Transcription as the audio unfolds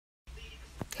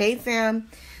Hey fam,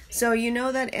 so you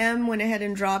know that M went ahead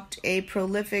and dropped a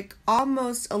prolific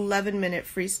almost 11-minute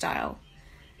freestyle.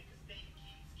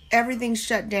 Everything's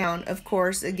shut down, of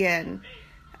course, again.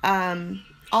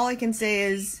 All I can say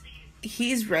is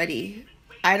he's ready.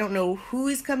 I don't know who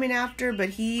he's coming after, but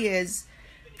he is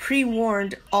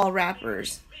pre-warned all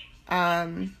rappers.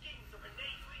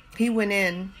 He went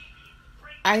in.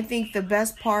 I think the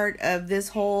best part of this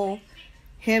whole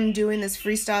him doing this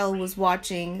freestyle was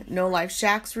watching No Life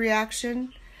Shaq's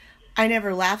reaction. I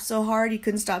never laughed so hard he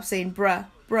couldn't stop saying bruh,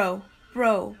 bro,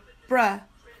 bruh.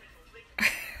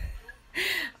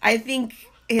 I think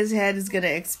his head is gonna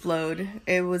explode.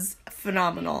 It was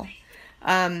phenomenal.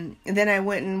 And then I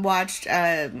went and watched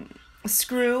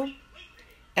Screw,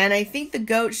 and I think the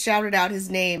GOAT shouted out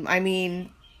his name. I mean,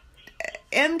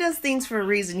 M does things for a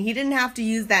reason. He didn't have to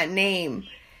use that name.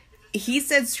 He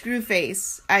said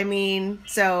Screwface. I mean,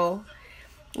 so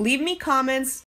leave me comments